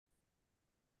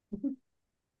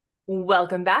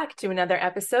Welcome back to another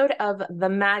episode of the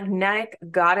Magnetic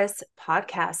Goddess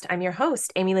Podcast. I'm your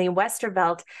host, Amy Lee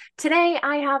Westervelt. Today,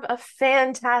 I have a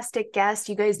fantastic guest.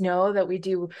 You guys know that we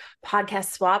do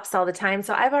podcast swaps all the time.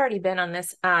 So I've already been on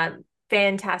this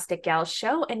fantastic gal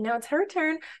show, and now it's her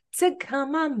turn to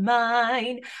come on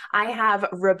mine. I have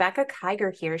Rebekah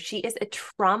Kiger here. She is a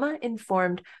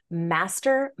trauma-informed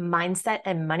master mindset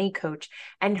and money coach,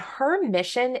 and her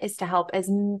mission is to help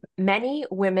as many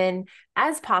women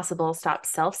as possible stop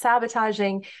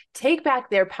self-sabotaging, take back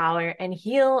their power, and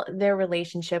heal their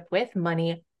relationship with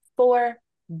money for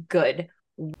good.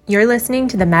 You're listening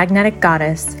to The Magnetic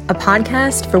Goddess, a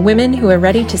podcast for women who are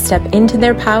ready to step into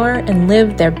their power and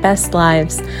live their best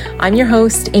lives. I'm your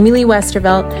host, Amy Lee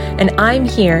Westervelt, and I'm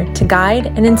here to guide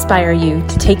and inspire you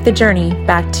to take the journey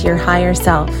back to your higher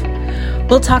self.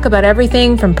 We'll talk about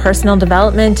everything from personal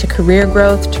development to career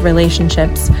growth to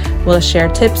relationships. We'll share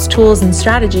tips, tools, and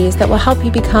strategies that will help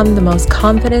you become the most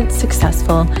confident,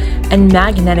 successful, and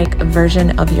magnetic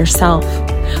version of yourself.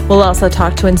 We'll also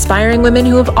talk to inspiring women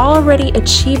who have already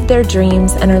achieved their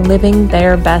dreams and are living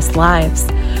their best lives.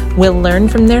 We'll learn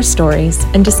from their stories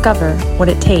and discover what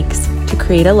it takes to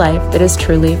create a life that is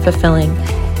truly fulfilling.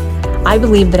 I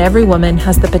believe that every woman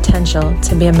has the potential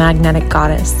to be a magnetic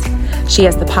goddess. She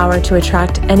has the power to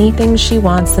attract anything she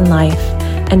wants in life,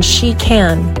 and she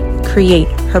can create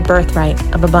her birthright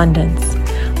of abundance.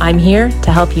 I'm here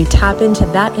to help you tap into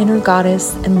that inner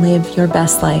goddess and live your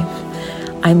best life.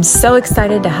 I'm so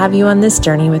excited to have you on this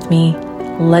journey with me.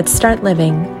 Let's start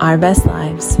living our best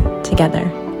lives together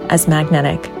as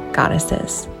magnetic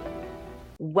goddesses.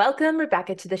 Welcome,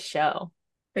 Rebekah, to the show.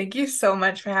 Thank you so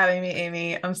much for having me,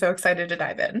 Amy. I'm so excited to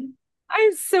dive in.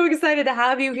 I'm so excited to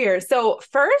have you here. So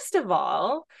first of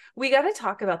all, we got to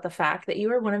talk about the fact that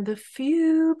you are one of the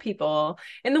few people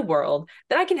in the world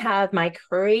that I can have my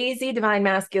crazy divine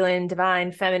masculine,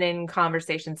 divine feminine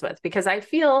conversations with, because I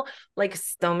feel like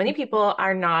so many people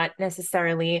are not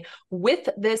necessarily with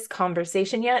this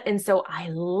conversation yet. And so I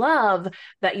love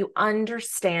that you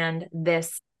understand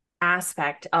this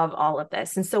aspect of all of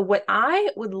this. And so what I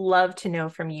would love to know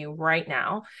from you right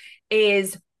now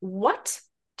is, what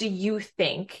do you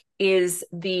think is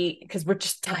because we're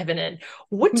just diving in,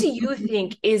 what do you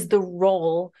think is the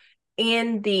role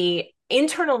in the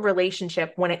internal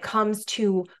relationship when it comes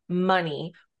to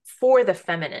money for the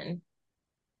feminine?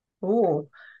 Oh,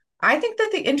 I think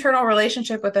that the internal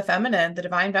relationship with the feminine, the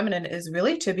divine feminine, is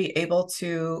really to be able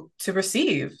to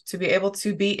receive, to be able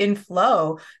to be in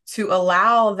flow, to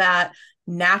allow that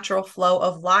natural flow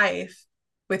of life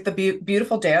with the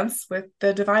beautiful dance with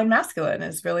the divine masculine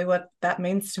is really what that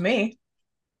means to me.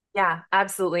 Yeah,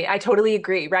 absolutely. I totally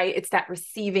agree, right? It's that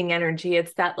receiving energy.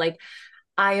 It's that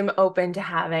I am open to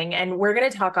having, and we're going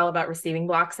to talk all about receiving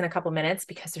blocks in a couple minutes,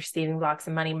 because receiving blocks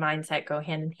and money mindset go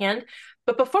hand in hand.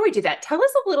 But before we do that, tell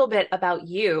us a little bit about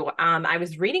you. I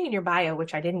was reading in your bio,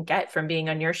 which I didn't get from being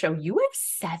on your show. You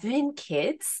have 7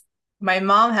 kids. My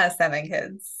mom has 7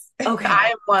 kids. Okay. I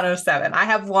am one of 7. I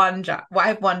have one I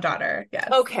have one daughter.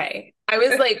 Yes. Okay. I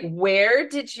was like, where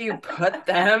did you put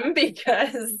them?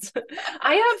 Because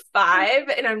I have 5,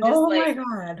 and I'm just my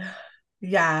God.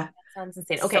 Yeah. Sounds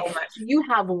insane. Okay. So much. You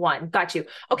have 1. Got you.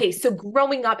 Okay. So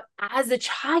growing up as a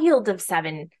child of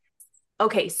 7.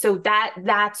 Okay. So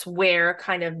that's where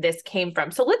kind of this came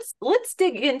from. So let's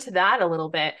dig into that a little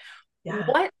bit. Yeah.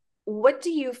 What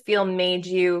do you feel made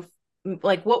you,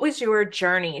 what was your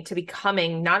journey to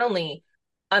becoming not only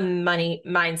a money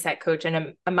mindset coach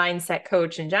and a mindset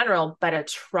coach in general, but a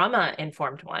trauma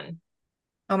informed one?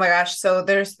 Oh my gosh. So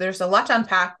there's a lot to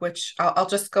unpack, which I'll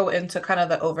just go into kind of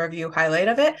the overview highlight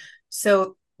of it.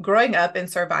 So growing up in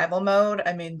survival mode,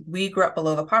 I mean, we grew up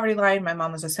below the poverty line. My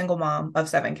mom was a single mom of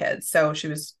 7 kids. So she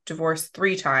was divorced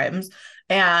 3 times,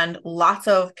 and lots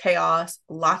of chaos,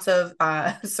 lots of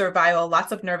survival,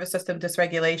 lots of nervous system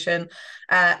dysregulation.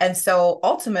 And so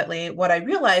ultimately what I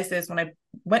realized is when I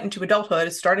went into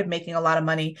adulthood, started making a lot of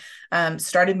money,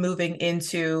 started moving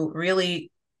into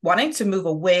really wanting to move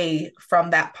away from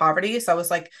that poverty. So I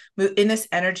was like in this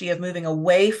energy of moving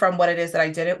away from what it is that I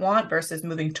didn't want versus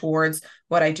moving towards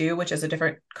what I do, which is a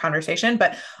different conversation.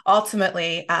 But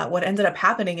ultimately, what ended up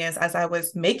happening is, as I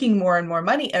was making more and more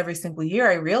money every single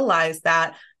year, I realized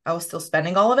that I was still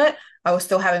spending all of it. I was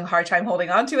still having a hard time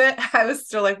holding on to it. I was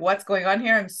still like, what's going on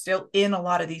here? I'm still in a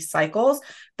lot of these cycles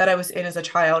that I was in as a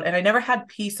child. And I never had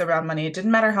peace around money. It didn't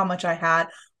matter how much I had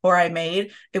or I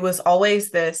made. It was always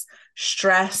this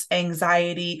stress,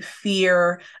 anxiety,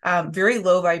 fear, very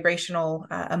low vibrational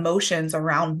emotions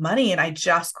around money. And I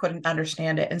just couldn't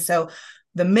understand it. And so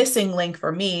the missing link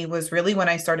for me was really when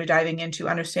I started diving into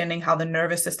understanding how the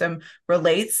nervous system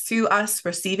relates to us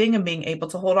receiving and being able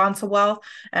to hold on to wealth.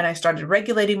 And I started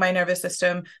regulating my nervous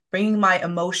system, bringing my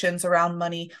emotions around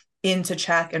money into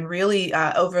check. And really,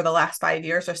 over the last 5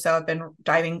 years or so, I've been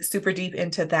diving super deep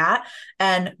into that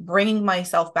and bringing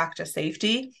myself back to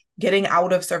safety. Getting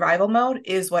out of survival mode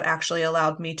is what actually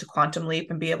allowed me to quantum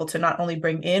leap and be able to not only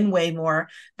bring in way more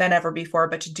than ever before,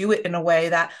 but to do it in a way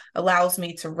that allows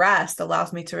me to rest,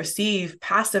 allows me to receive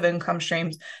passive income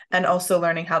streams, and also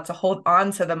learning how to hold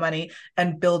on to the money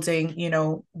and building,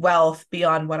 wealth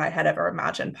beyond what I had ever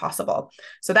imagined possible.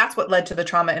 So that's what led to the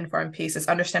trauma-informed piece, is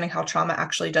understanding how trauma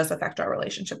actually does affect our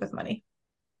relationship with money.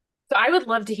 So I would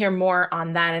love to hear more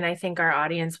on that. And I think our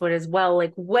audience would as well.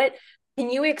 Like, what can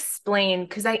you explain?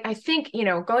 Because I think,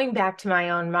 going back to my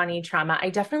own money trauma, I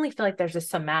definitely feel like there's a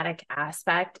somatic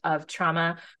aspect of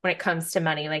trauma when it comes to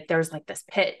money. Like there's like this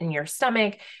pit in your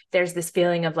stomach. There's this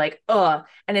feeling of like, oh,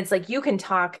 and it's like, you can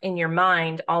talk in your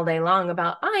mind all day long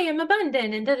about, I am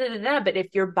abundant and da, da, da, da. But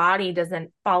if your body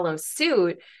doesn't follow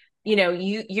suit,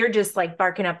 you're just like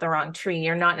barking up the wrong tree.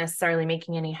 You're not necessarily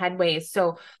making any headway.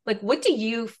 So like, what do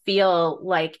you feel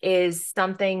like is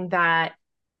something that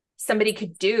somebody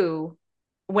could do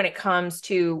when it comes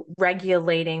to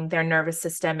regulating their nervous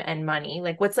system and money?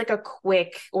 Like what's like a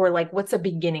quick, or like what's a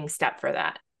beginning step for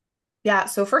that? Yeah.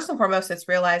 So first and foremost, it's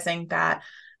realizing that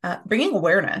bringing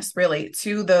awareness really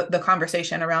to the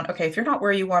conversation around, okay, if you're not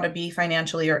where you want to be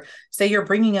financially, or say you're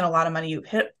bringing in a lot of money, you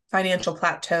hit financial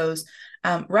plateaus,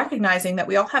 recognizing that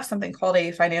we all have something called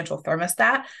a financial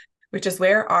thermostat, which is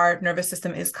where our nervous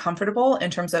system is comfortable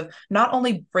in terms of not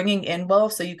only bringing in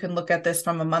wealth. So you can look at this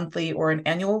from a monthly or an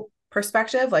annual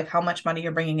perspective, like how much money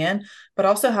you're bringing in, but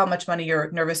also how much money your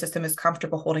nervous system is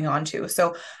comfortable holding on to.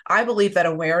 So I believe that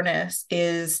awareness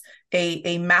is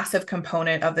a massive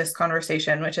component of this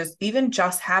conversation, which is even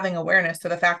just having awareness to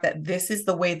the fact that this is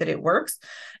the way that it works,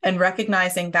 and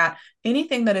recognizing that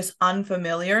anything that is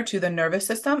unfamiliar to the nervous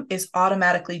system is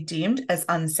automatically deemed as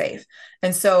unsafe.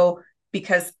 And so,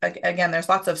 because again, there's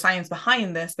lots of science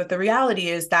behind this, but the reality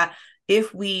is that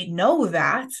if we know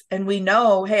that, and we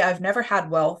know, hey, I've never had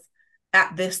wealth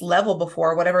at this level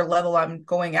before, whatever level I'm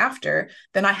going after,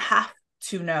 then I have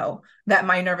to know that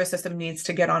my nervous system needs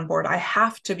to get on board. I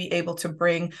have to be able to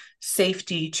bring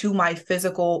safety to my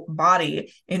physical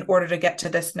body in order to get to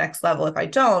this next level. If I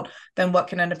don't, then what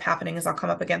can end up happening is I'll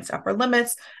come up against upper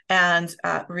limits and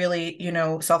really,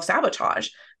 self-sabotage.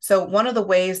 So one of the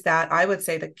ways that I would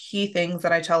say the key things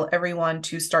that I tell everyone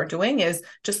to start doing is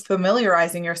just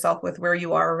familiarizing yourself with where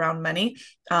you are around money,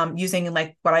 using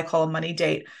like what I call a money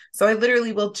date. So I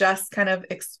literally will just kind of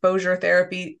exposure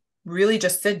therapy, really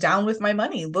just sit down with my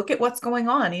money, look at what's going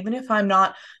on, even if I'm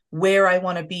not where I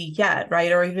want to be yet,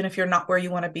 right? Or even if you're not where you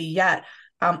want to be yet.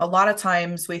 A lot of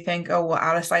times we think, oh, well,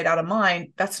 out of sight, out of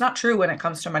mind. That's not true when it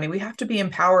comes to money. We have to be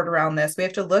empowered around this. We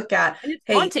have to look at, And it's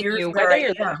hey, haunting here's you, where whether I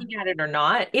you're am. looking at it or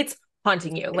not. It's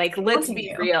haunting you. Like, let's Haunting be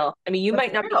you. real. I mean, you That's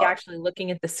might not be real. actually looking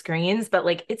at the screens, but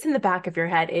like it's in the back of your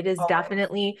head. It is Always.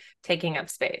 definitely taking up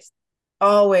space.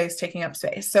 Always taking up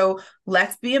space. So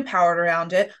let's be empowered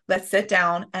around it. Let's sit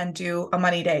down and do a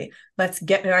money date.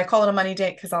 And I call it a money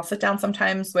date because I'll sit down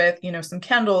sometimes with, some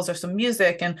candles or some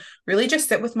music and really just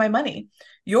sit with my money.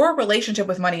 Your relationship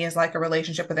with money is like a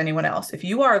relationship with anyone else. If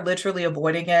you are literally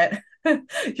avoiding it,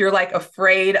 you're like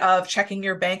afraid of checking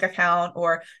your bank account,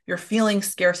 or you're feeling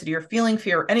scarcity, you're feeling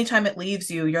fear. Anytime it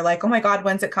leaves you, you're like, oh my God,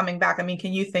 when's it coming back? I mean,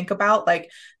 can you think about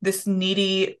like this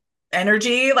needy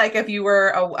energy? Like if you were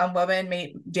a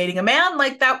woman dating a man,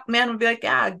 like that man would be like,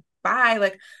 yeah, bye.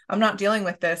 Like I'm not dealing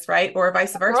with this, right? Or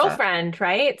vice versa. Girlfriend,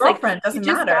 right? It's like Girlfriend you doesn't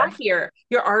just matter. got here.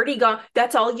 You're already gone.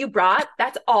 That's all you brought.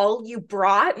 That's all you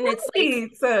brought. And it's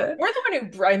like, Right. you're the one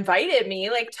who invited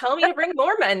me. Like, tell me to bring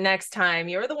more men next time.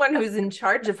 You're the one who's in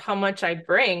charge of how much I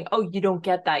bring. Oh, you don't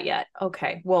get that yet.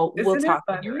 Okay. Well, we'll Isn't it talk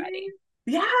when you're funny? ready.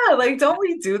 Yeah, like don't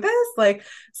we do this? Like,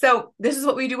 so this is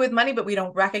what we do with money, but we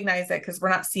don't recognize it because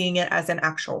we're not seeing it as an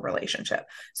actual relationship.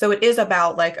 So it is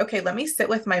about like, okay, let me sit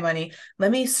with my money. Let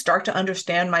me start to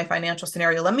understand my financial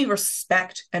scenario. Let me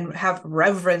respect and have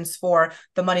reverence for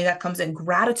the money that comes in,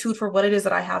 gratitude for what it is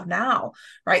that I have now,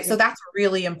 right? So that's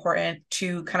really important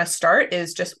to kind of start,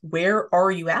 is just where are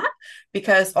you at?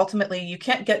 Because ultimately you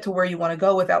can't get to where you want to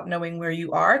go without knowing where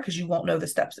you are, because you won't know the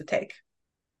steps to take.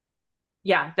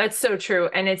 Yeah, that's so true.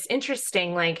 And it's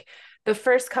interesting, like the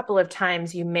first couple of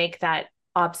times you make that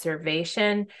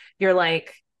observation, you're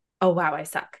like, oh, wow, I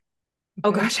suck.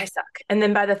 Oh, gosh, I suck. And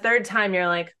then by the third time, you're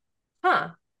like, huh,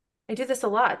 I do this a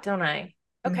lot, don't I?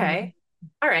 Mm-hmm. Okay.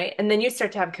 All right. And then you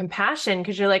start to have compassion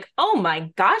because you're like, oh my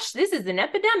gosh, this is an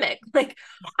epidemic. Like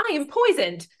I am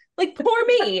poisoned. Like, poor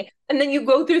me. And then you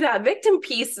go through that victim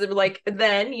piece of like,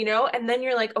 then, and then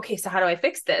you're like, okay, so how do I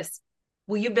fix this?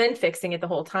 Well, you've been fixing it the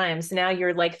whole time. So now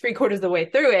you're like 3/4 of the way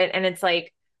through it. And it's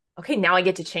like, okay, now I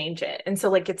get to change it. And so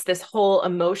like, it's this whole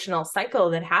emotional cycle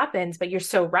that happens, but you're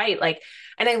so right. Like,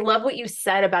 and I love what you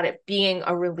said about it being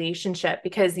a relationship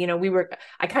because,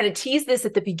 I kind of teased this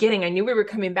at the beginning. I knew we were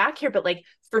coming back here, but like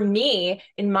for me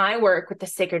in my work with the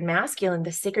sacred masculine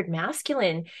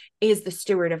is the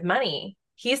steward of money.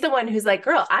 He's the one who's like,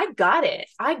 girl, I got it.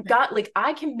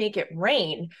 I can make it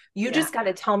rain. You just got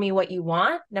to tell me what you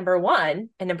want, number one.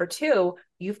 And number two,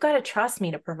 you've got to trust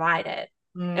me to provide it.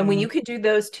 And when you can do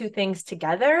those two things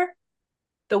together,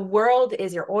 the world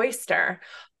is your oyster.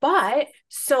 But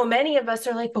so many of us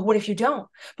are like, but what if you don't?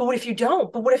 But what if you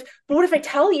don't? But what if I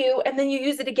tell you and then you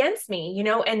use it against me,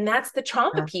 And that's the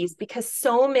trauma piece because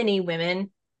so many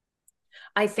women,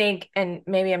 I think, and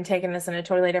maybe I'm taking this in a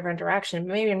totally different direction,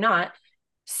 but maybe I'm not.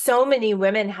 So many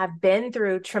women have been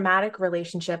through traumatic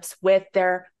relationships with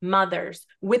their mothers,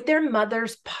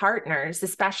 partners,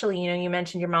 especially, you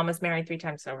mentioned your mom was married 3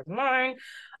 times over the line.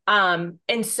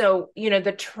 And so,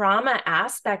 the trauma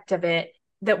aspect of it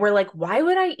that we're like, why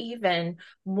would I even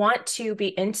want to be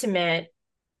intimate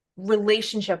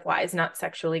relationship wise, not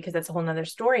sexually, because that's a whole nother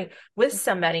story with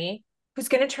somebody who's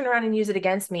going to turn around and use it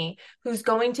against me, who's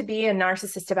going to be a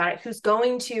narcissist about it, who's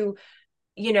going to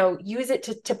use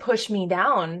it to push me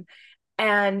down.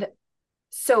 And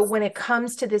so when it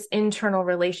comes to this internal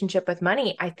relationship with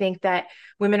money, I think that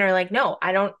women are like, no,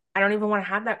 I don't even want to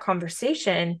have that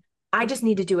conversation. I just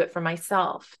need to do it for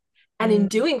myself. And in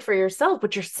doing for yourself,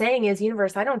 what you're saying is,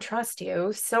 universe, I don't trust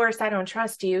you. Source, I don't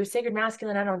trust you. Sacred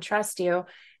masculine, I don't trust you.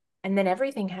 And then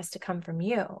everything has to come from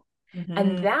you.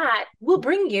 And that will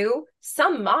bring you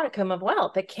some modicum of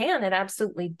wealth. It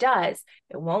absolutely does.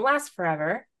 It won't last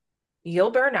forever.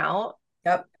 You'll burn out.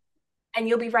 Yep. And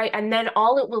you'll be right. And then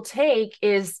all it will take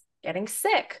is getting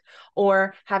sick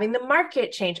or having the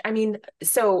market change. I mean,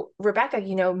 so Rebekah,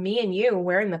 me and you,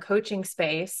 we're in the coaching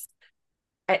space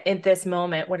at this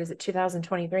moment. What is it?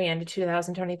 2023, end of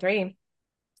 2023.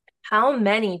 How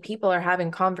many people are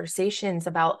having conversations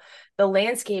about the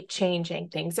landscape changing?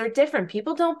 Things are different.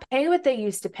 People don't pay what they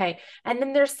used to pay. And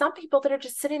then there's some people that are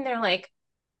just sitting there like,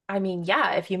 I mean,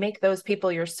 yeah, if you make those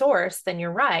people your source, then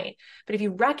you're right. But if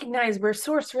you recognize where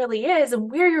source really is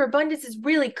and where your abundance is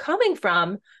really coming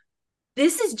from,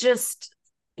 this is just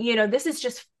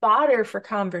fodder for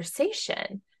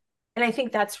conversation. And I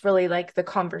think that's really like the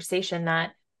conversation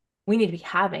that we need to be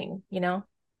having,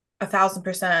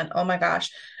 1,000%. Oh my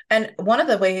gosh. And one of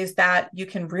the ways that you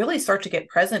can really start to get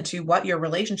present to what your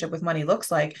relationship with money looks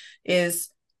like is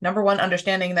number one,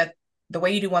 understanding that the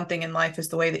way you do one thing in life is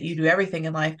the way that you do everything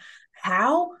in life.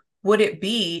 How would it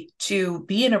be to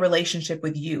be in a relationship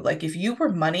with you? Like if you were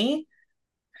money,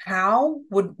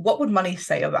 what would money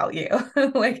say about you?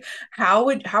 Like how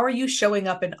are you showing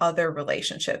up in other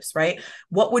relationships, right?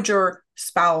 What would your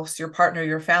spouse, your partner,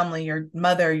 your family, your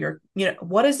mother,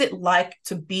 what is it like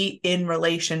to be in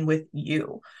relation with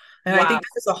you? And wow. I think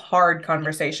this is a hard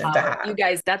conversation to have. You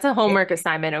guys, that's a homework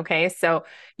assignment. Okay. So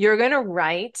you're going to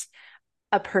write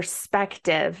a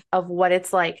perspective of what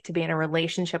it's like to be in a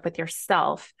relationship with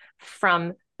yourself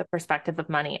from the perspective of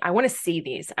money. I want to see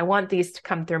these. I want these to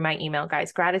come through my email,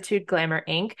 guys.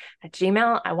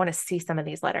 gratitudeglamour.inc@gmail. I want to see some of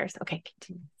these letters. Okay,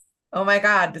 continue. Oh my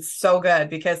God, it's so good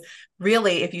because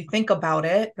really, if you think about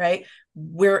it, right,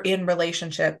 we're in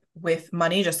relationship with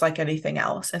money just like anything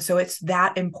else. And so it's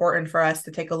that important for us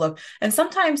to take a look. And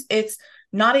sometimes it's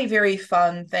not a very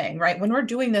fun thing, right? When we're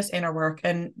doing this inner work,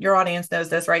 and your audience knows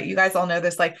this, right? You guys all know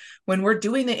this, like when we're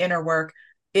doing the inner work,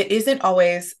 it isn't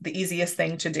always the easiest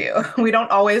thing to do. We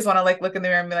don't always want to like look in the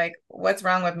mirror and be like, what's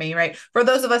wrong with me, right? For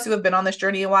those of us who have been on this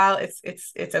journey a while,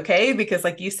 it's okay because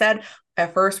like you said,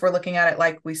 at first we're looking at it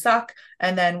like we suck,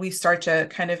 and then we start to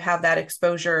kind of have that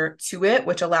exposure to it,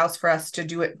 which allows for us to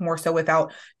do it more so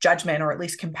without judgment or at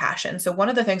least compassion. So one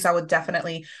of the things I would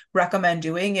definitely recommend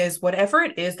doing is whatever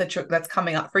it is that's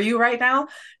coming up for you right now,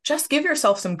 just give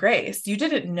yourself some grace. You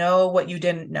didn't know what you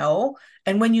didn't know.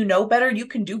 And when you know better, you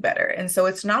can do better. And so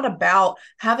it's not about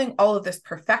having all of this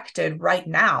perfected right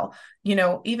now.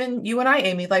 Even you and I,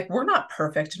 Amy, like we're not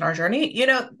perfect in our journey.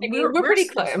 We're pretty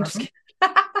close. I'm just kidding.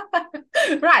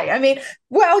 Right. I mean,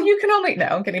 well, you can only know.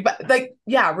 I'm kidding. But like,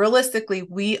 yeah, realistically,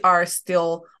 we are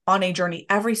still on a journey.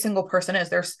 Every single person is.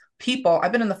 There's people,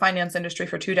 I've been in the finance industry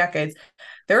for 2 decades.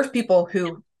 There's people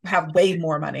who have way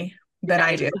more money than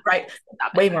I do, right?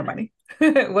 Way more money.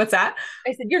 What's that?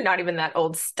 I said, you're not even that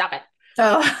old. Stop it.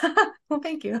 Oh, well,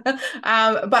 thank you.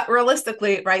 But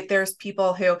realistically, right, there's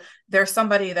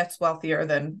somebody that's wealthier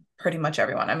than pretty much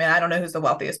everyone. I mean, I don't know who's the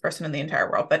wealthiest person in the entire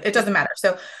world, but it doesn't matter.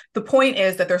 So the point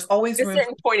is that there's always At a room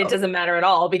certain point, it for growth. doesn't matter at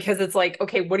all because it's like,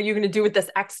 okay, what are you going to do with this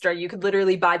extra? You could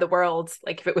literally buy the world,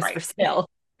 like if it was for Right. sale.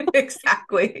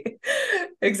 Exactly.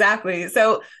 Exactly.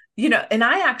 So, and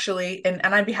I actually, and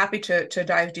I'd be happy to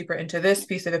dive deeper into this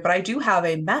piece of it, but I do have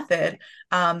a method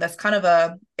that's kind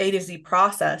of A to Z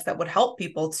process that would help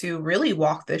people to really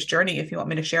walk this journey. If you want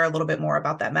me to share a little bit more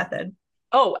about that method.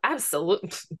 Oh,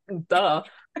 absolutely. Duh.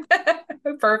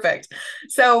 Perfect.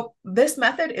 So this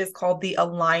method is called the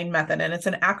ALIGN method, and it's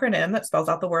an acronym that spells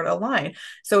out the word align.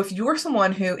 So if you're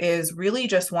someone who is really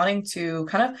just wanting to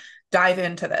kind of dive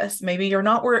into this, maybe you're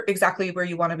not exactly where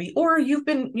you want to be, or you've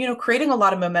been, creating a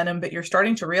lot of momentum, but you're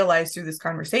starting to realize through this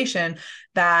conversation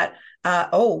that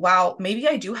oh, wow, maybe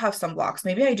I do have some blocks.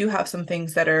 Maybe I do have some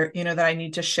things that are, that I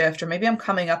need to shift, or maybe I'm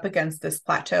coming up against this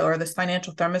plateau or this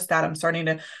financial thermostat I'm starting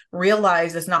to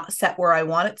realize is not set where I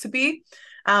want it to be.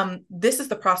 This is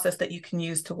the process that you can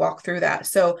use to walk through that.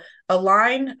 So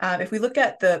align, if we look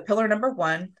at the pillar number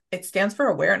 1, it stands for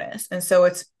awareness. And so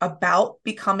it's about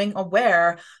becoming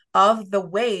aware of the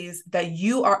ways that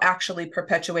you are actually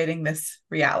perpetuating this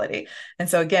reality. And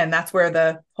so again, that's where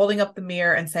the holding up the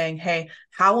mirror and saying, hey,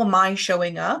 how am I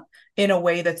showing up in a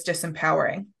way that's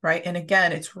disempowering, right? And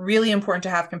again, it's really important to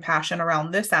have compassion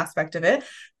around this aspect of it,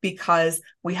 because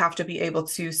we have to be able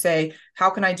to say, how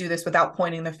can I do this without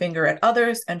pointing the finger at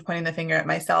others and pointing the finger at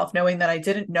myself, knowing that I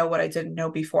didn't know what I didn't know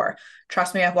before.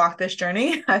 Trust me, I've walked this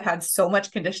journey. I've had so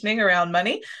much conditioning around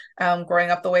money,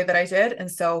 growing up the way that I did. And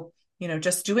so,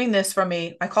 just doing this for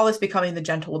me, I call this becoming the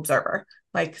gentle observer.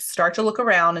 Like, start to look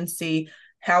around and see,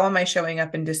 how am I showing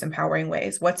up in disempowering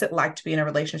ways? What's it like to be in a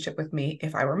relationship with me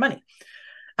if I were money?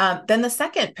 Then the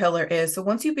second pillar is, so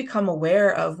once you become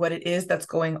aware of what it is that's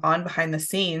going on behind the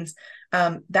scenes,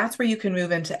 that's where you can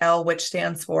move into L, which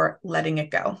stands for letting it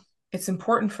go. It's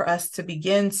important for us to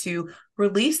begin to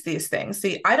release these things.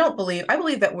 See, I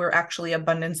believe that we're actually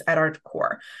abundance at our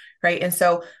core, right? And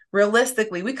so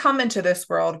realistically, we come into this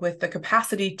world with the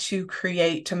capacity to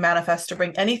create, to manifest, to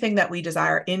bring anything that we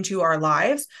desire into our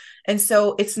lives. And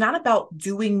so it's not about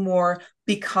doing more,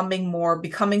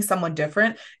 becoming someone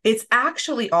different. It's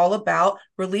actually all about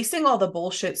releasing all the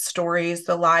bullshit stories,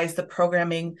 the lies, the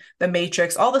programming, the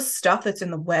matrix, all the stuff that's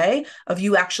in the way of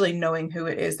you actually knowing who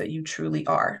it is that you truly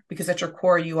are. Because at your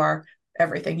core, you are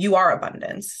everything. You are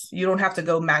abundance. You don't have to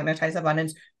go magnetize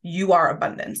abundance. You are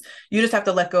abundance. You just have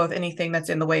to let go of anything that's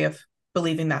in the way of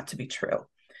believing that to be true.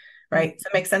 Right? Does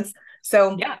that make sense?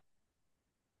 So Yeah.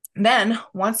 then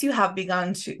once you have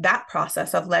begun to that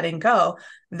process of letting go,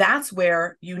 that's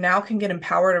where you now can get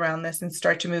empowered around this and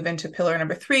start to move into pillar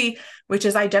number 3, which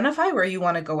is identify where you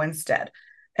want to go instead.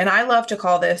 And I love to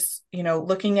call this,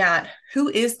 looking at who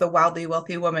is the wildly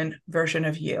wealthy woman version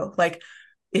of you. Like,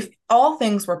 if all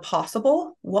things were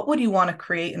possible, what would you want to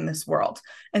create in this world?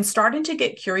 And starting to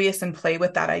get curious and play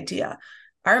with that idea.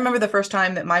 I remember the first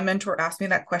time that my mentor asked me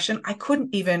that question, I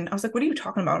was like, what are you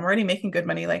talking about? I'm already making good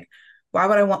money. Like, why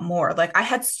would I want more? Like, I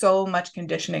had so much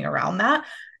conditioning around that.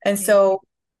 And so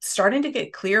starting to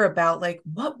get clear about, like,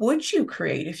 what would you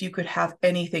create if you could have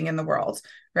anything in the world,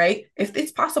 right? If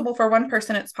it's possible for one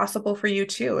person, it's possible for you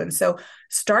too. And so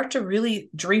start to really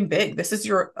dream big. This is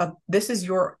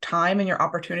your time and your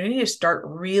opportunity to start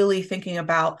really thinking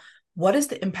about, what is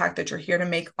the impact that you're here to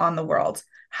make on the world?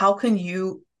 How can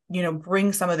you,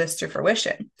 bring some of this to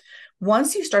fruition?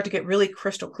 Once you start to get really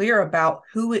crystal clear about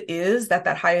who it is that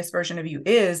highest version of you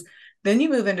is, then you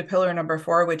move into pillar number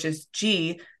 4, which is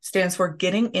G, stands for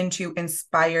getting into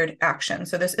inspired action.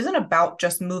 So this isn't about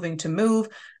just moving to move,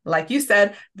 like you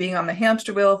said, being on the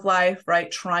hamster wheel of life,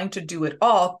 right? Trying to do it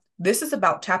all. This is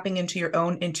about tapping into your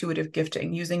own intuitive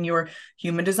gifting, using your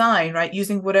human design, right?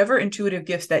 Using whatever intuitive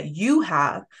gifts that you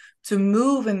have to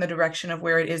move in the direction of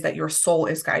where it is that your soul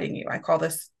is guiding you. I call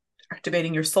this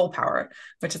activating your soul power,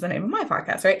 which is the name of my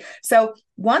podcast, right? So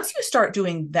once you start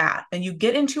doing that and you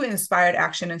get into inspired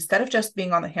action, instead of just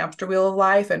being on the hamster wheel of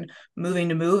life and moving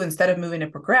to move instead of moving to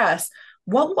progress,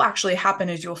 what will actually happen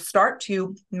is you'll start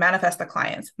to manifest the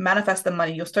clients, manifest the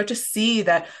money. You'll start to see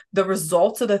that the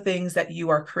results of the things that you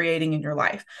are creating in your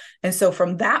life. And so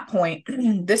from that point,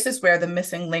 this is where the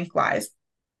missing link lies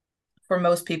for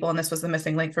most people. And this was the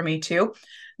missing link for me too.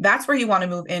 That's where you want to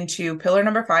move into pillar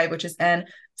number 5, which is N,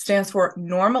 stands for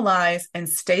normalize and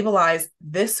stabilize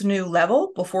this new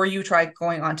level before you try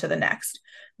going on to the next.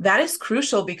 That is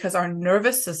crucial because our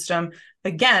nervous system,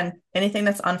 again, anything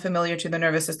that's unfamiliar to the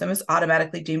nervous system is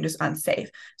automatically deemed as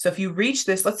unsafe. So if you reach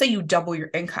this, let's say you double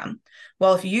your income.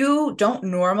 Well, if you don't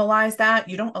normalize that,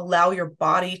 you don't allow your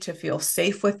body to feel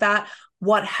safe with that,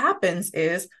 what happens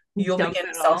is you'll begin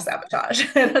to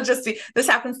self-sabotage. This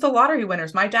happens to lottery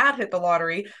winners. My dad hit the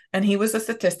lottery and he was a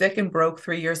statistic and broke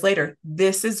 3 years later.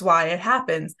 This is why it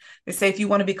happens. They say if you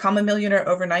want to become a millionaire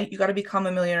overnight, you got to become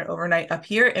a millionaire overnight up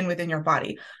here and within your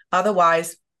body.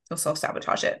 Otherwise, you'll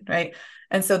self-sabotage it, right?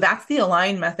 And so that's the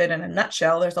Align method in a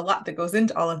nutshell. There's a lot that goes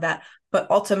into all of that, but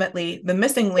ultimately the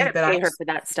missing link that I pay her for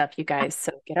that stuff, you guys.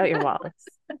 So get out your wallets.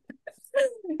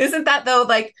 Isn't that though?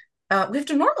 Like we have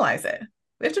to normalize it.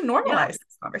 We have to normalize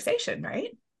this conversation,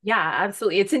 right? Yeah,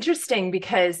 absolutely. It's interesting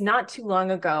because not too long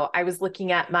ago, I was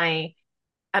looking at my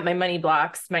money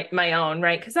blocks, my own,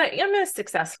 right? Because I'm a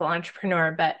successful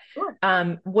entrepreneur, but sure.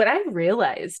 What I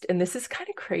realized, and this is kind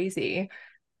of crazy,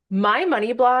 my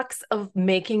money blocks of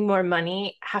making more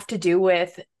money have to do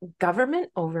with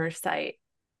government oversight.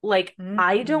 Like,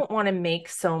 I don't want to make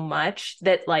so much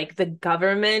that like the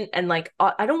government and like,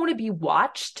 I don't want to be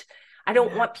watched. I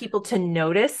don't want people to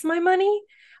notice my money.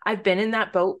 I've been in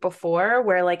that boat before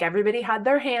where like everybody had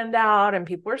their hand out and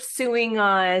people were suing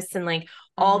us and like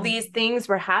all these things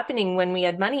were happening when we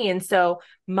had money. And so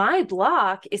my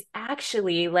block is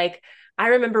actually like, I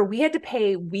remember we had to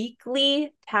pay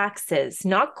weekly taxes,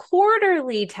 not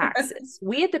quarterly taxes.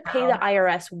 We had to pay the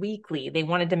IRS weekly. They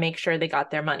wanted to make sure they got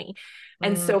their money.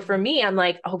 And so for me, I'm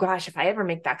like, oh gosh, if I ever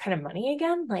make that kind of money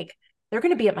again, like they're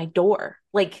going to be at my door.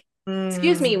 Like,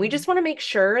 excuse me, we just want to make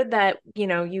sure that, you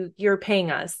know, you're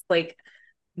paying us. Like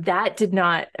that did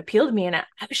not appeal to me. And I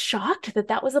was shocked that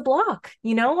that was a block.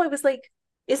 You know, I was like,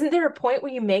 isn't there a point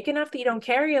where you make enough that you don't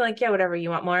care? You're like, yeah, whatever, you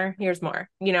want more, here's more,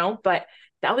 you know, but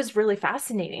that was really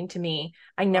fascinating to me.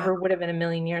 I never would have in a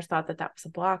million years thought that that was a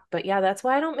block, but yeah, that's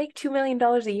why I don't make $2 million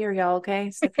a year, y'all. Okay.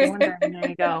 So if you're wondering, there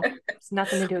you go. It's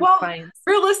nothing to do with clients.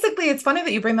 Realistically, it's funny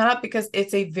that you bring that up because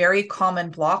it's a very common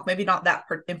block, maybe not that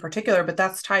in particular, but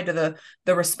that's tied to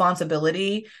the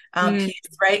responsibility piece,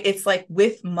 right? It's like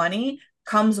with money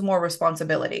comes more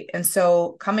responsibility. And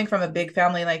so coming from a big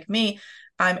family like me,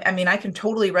 I mean, I can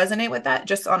totally resonate with that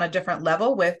just on a different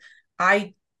level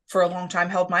for a long time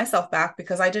held myself back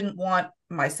because I didn't want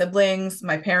my siblings,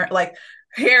 my parent, like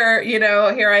here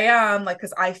I am, like,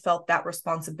 because I felt that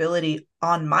responsibility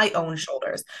on my own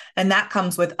shoulders. And that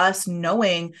comes with us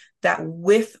knowing that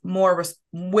with more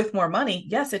money,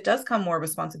 yes, it does come more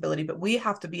responsibility, but we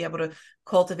have to be able to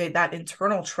cultivate that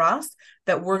internal trust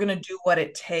that we're going to do what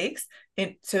it takes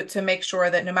to make sure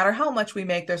that no matter how much we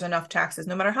make, there's enough taxes.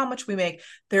 No matter how much we make,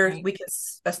 we can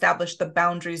establish the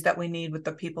boundaries that we need with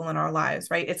the people in our lives,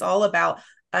 right? It's all about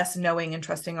us knowing and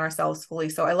trusting ourselves fully.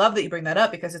 So I love that you bring that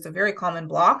up because it's a very common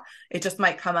block. It just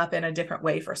might come up in a different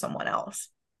way for someone else.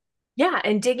 Yeah.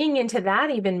 And digging into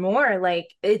that even more, like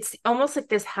it's almost like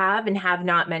this have and have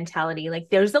not mentality. Like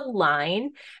there's a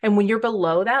line. And when you're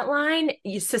below that line,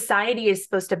 society is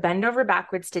supposed to bend over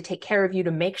backwards to take care of you,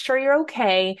 to make sure you're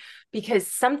okay, because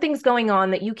something's going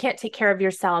on that you can't take care of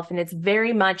yourself. And it's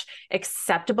very much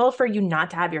acceptable for you not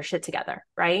to have your shit together.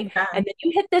 Right. Yeah. And then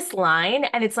you hit this line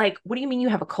and it's like, what do you mean you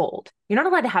have a cold? You're not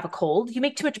allowed to have a cold. You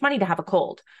make too much money to have a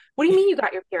cold. What do you mean you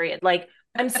got your period? Like,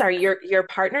 I'm sorry, your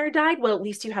partner died. Well, at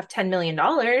least you have $10 million.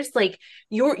 Like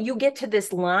you get to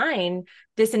this line,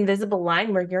 this invisible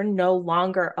line where you're no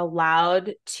longer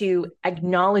allowed to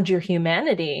acknowledge your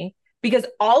humanity because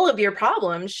all of your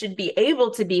problems should be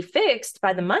able to be fixed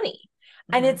by the money.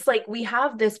 And it's like, we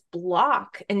have this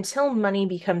block until money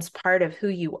becomes part of who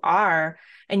you are.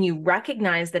 And you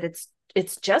recognize that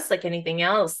it's just like anything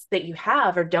else that you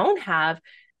have or don't have.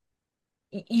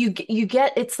 You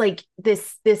get, it's like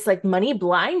this like money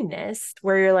blindness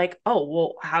where you're like, oh,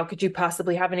 well, how could you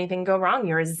possibly have anything go wrong?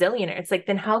 You're a zillionaire. It's like,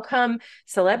 then how come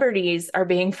celebrities are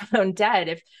being found dead?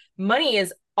 If money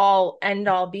is all end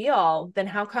all be all, then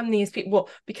how come these people, well,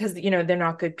 because, you know, they're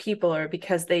not good people or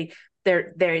because they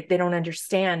don't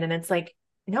understand. And it's like,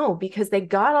 no, because they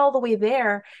got all the way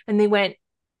there and they went,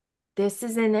 this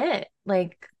isn't it.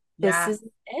 Like, this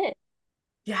isn't it.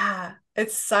 Yeah,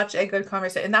 it's such a good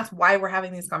conversation. And that's why we're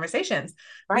having these conversations.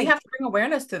 Right. We have to bring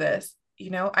awareness to this.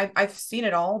 You know, I've seen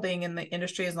it all being in the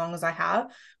industry as long as I have,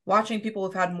 watching people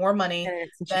who've had more money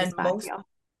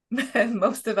than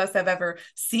most of us have ever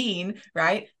seen,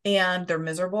 right? And they're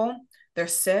miserable, they're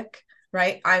sick,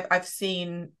 right? I've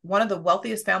seen one of the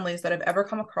wealthiest families that I've ever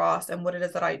come across, and what it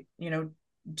is that I, you know,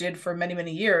 did for many,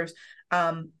 many years.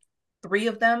 3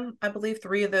 of them, I believe,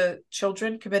 3 of the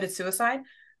children committed suicide.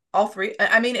 all three.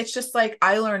 I mean, it's just like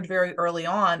I learned very early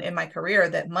on in my career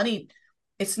that money,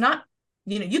 it's not,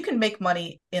 you can make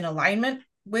money in alignment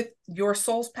with your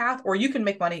soul's path, or you can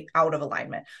make money out of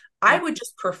alignment. I Yeah. would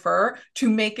just prefer to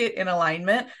make it in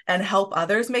alignment and help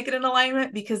others make it in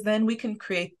alignment, because then we can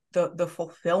create the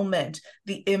fulfillment,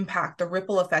 the impact, the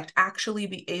ripple effect, actually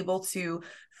be able to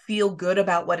feel good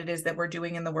about what it is that we're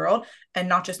doing in the world, and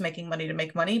not just making money to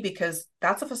make money, because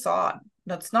that's a facade.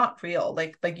 That's not real.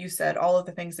 Like you said, all of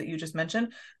the things that you just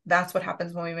mentioned, that's what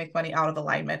happens when we make money out of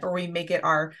alignment, or we make it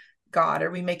our God,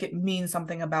 or we make it mean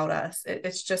something about us.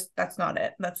 It's just, that's not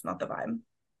it. That's not the vibe.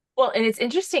 Well, and it's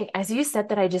interesting, as you said,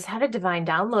 that I just had a divine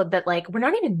download that, like, we're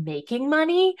not even making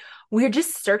money. We're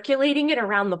just circulating it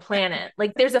around the planet.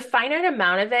 Like, there's a finite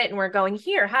amount of it, and we're going,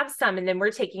 here, have some. And then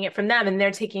we're taking it from them, and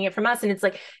they're taking it from us. And it's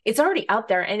like, it's already out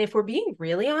there. And if we're being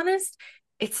really honest,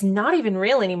 it's not even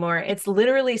real anymore. It's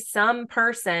literally some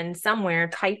person somewhere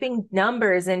typing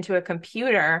numbers into a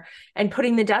computer and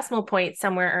putting the decimal point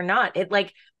somewhere or not. It,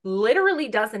 like, literally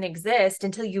doesn't exist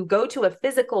until you go to a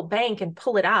physical bank and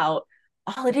pull it out.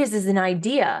 All it is an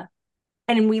idea.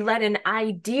 And we let an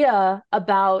idea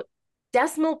about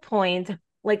decimal points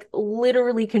like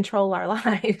literally control our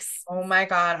lives. Oh my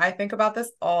God. I think about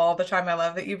this all the time. I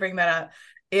love that you bring that up.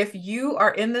 If you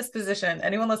are in this position,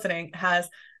 anyone listening has,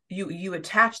 you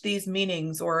attach these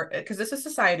meanings, or because this is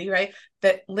society, right?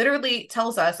 That literally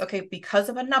tells us, okay, because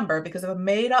of a number, because of a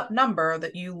made up number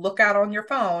that you look at on your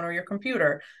phone or your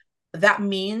computer, that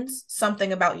means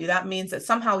something about you. That means that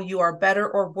somehow you are better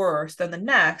or worse than the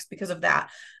next because of that.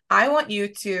 I want you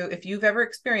to, if you've ever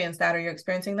experienced that, or you're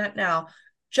experiencing that now,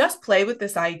 just play with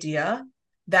this idea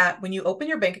that when you open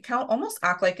your bank account, almost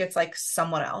act like it's like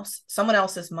someone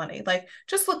else's money. Like,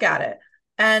 just look at it.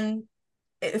 And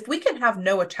if we can have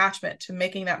no attachment to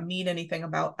making that mean anything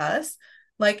about us,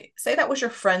 like, say that was your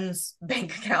friend's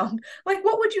bank account, like,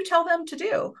 what would you tell them to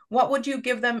do? What would you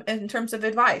give them in terms of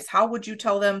advice? How would you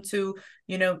tell them to,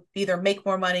 either make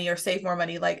more money or save more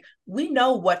money? Like, we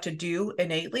know what to do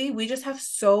innately. We just have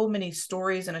so many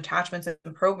stories and attachments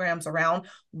and programs around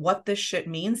what this shit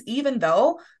means, even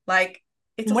though, like,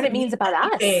 it What it doesn't mean means about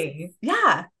us. anything.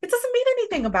 Yeah, it doesn't mean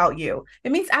anything about you.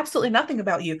 It means absolutely nothing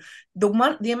about you. The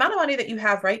amount of money that you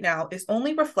have right now is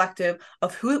only reflective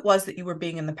of who it was that you were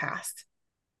being in the past.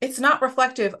 It's not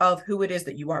reflective of who it is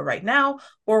that you are right now,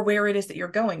 or where it is that you're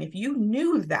going. If you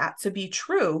knew that to be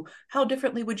true, how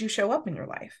differently would you show up in your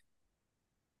life?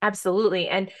 Absolutely.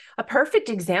 And a perfect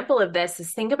example of this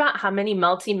is, think about how many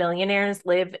multimillionaires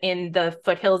live in the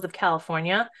foothills of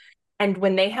California. And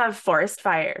when they have forest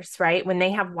fires, right? When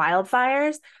they have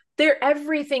wildfires,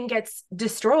 everything gets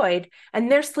destroyed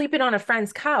and they're sleeping on a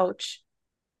friend's couch.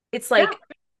 It's Yeah. like,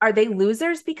 are they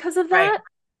losers because of Right. that?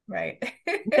 Right.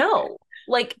 No.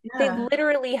 Like, they Yeah.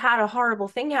 literally had a horrible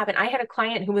thing happen. I had a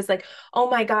client who was like, "Oh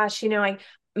my gosh,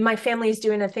 my family's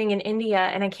doing a thing in India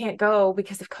and I can't go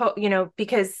because of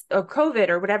because of COVID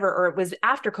or whatever, or it was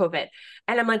after COVID."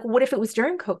 And I'm like, "What if it was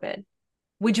during COVID?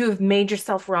 Would you have made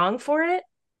yourself wrong for it?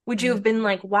 Would you Mhm. have been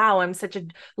like, wow, I'm such a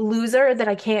loser that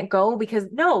I can't go?" Because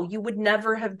no, you would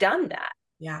never have done that.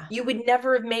 Yeah. You would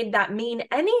never have made that mean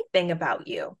anything about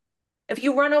you. If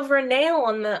you run over a nail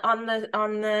on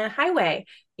the highway,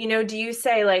 do you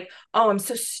say like, "Oh, I'm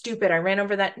so stupid, I ran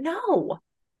over that"? No.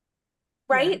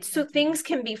 Yeah. Right? So things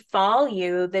can befall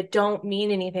you that don't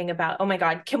mean anything about, oh my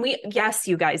God, can we? Yes,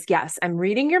 you guys, yes, I'm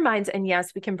reading your minds. And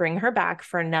yes, we can bring her back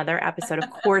for another episode. Of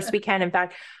course we can. In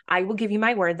fact, I will give you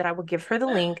my word that I will give her the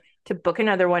link to book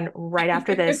another one right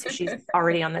after this. She's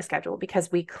already on the schedule,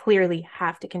 because we clearly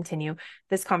have to continue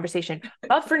this conversation.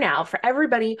 But for now, for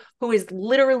everybody who is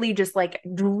literally just like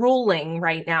drooling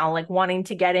right now, like wanting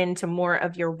to get into more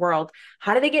of your world,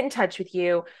 how do they get in touch with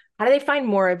you? How do they find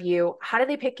more of you? How do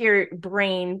they pick your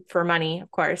brain for money?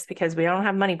 Of course, because we don't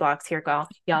have money blocks here,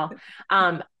 y'all.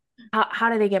 How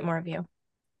do they get more of you?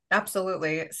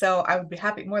 Absolutely. So I would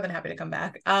be more than happy to come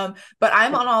back. But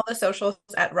I'm on all the socials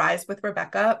at Rise with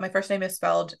Rebekah. My first name is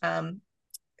spelled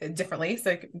differently,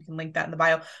 so you can link that in the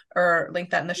bio, or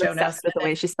link that in the I'm show notes. obsessed with the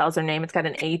way she spells her name. It's got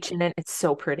an H in it. It's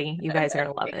so pretty. You guys are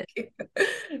gonna love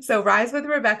it. So Rise with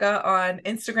Rebekah on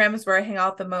Instagram is where I hang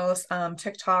out the most,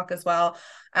 TikTok as well.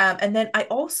 And then I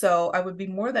would be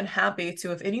more than happy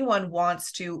to, if anyone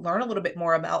wants to learn a little bit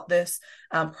more about this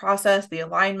process, the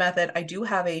Align method, I do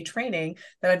have a training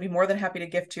that I'd be more than happy to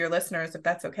gift to your listeners, if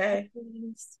that's okay.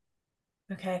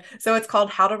 Okay, so it's called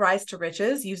How to Rise to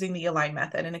Riches Using the Align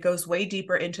Method, and it goes way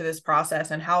deeper into this process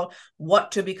and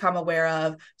what to become aware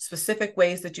of, specific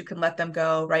ways that you can let them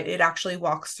go, right? It actually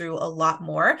walks through a lot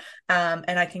more,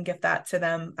 and I can gift that to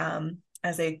them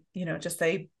as a, just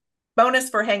a bonus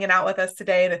for hanging out with us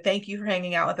today, to thank you for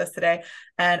hanging out with us today.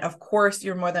 And of course,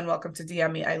 you're more than welcome to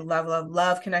DM me. I love, love,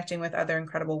 love connecting with other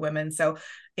incredible women. So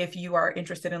if you are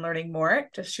interested in learning more,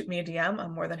 just shoot me a DM.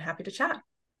 I'm more than happy to chat.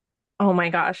 Oh my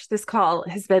gosh, this call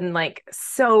has been like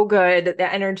so good.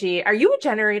 The energy. Are you a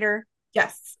generator?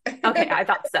 Yes. Okay, I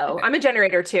thought so. I'm a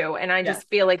generator too. And I Yes. just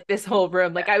feel like this whole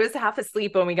room, like I was half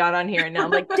asleep when we got on here and now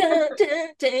I'm like, dun, dun,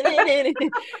 dun, dun, dun.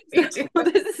 Me too. So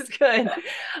this is good.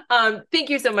 Thank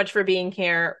you so much for being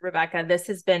here, Rebekah. This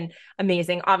has been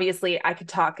amazing. Obviously, I could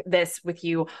talk this with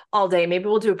you all day. Maybe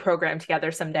we'll do a program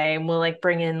together someday and we'll like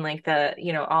bring in like the,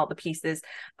 all the pieces.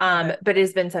 But it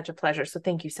has been such a pleasure. So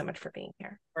thank you so much for being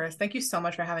here. Of course. Thank you so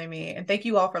much for having me. And thank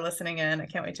you all for listening in. I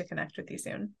can't wait to connect with you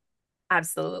soon.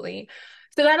 Absolutely.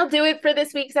 So that'll do it for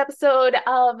this week's episode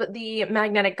of the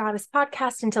Magnetic Goddess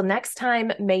podcast. Until next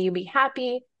time, may you be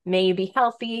happy, may you be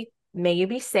healthy, may you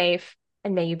be safe,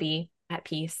 and may you be at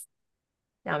peace.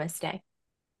 Namaste.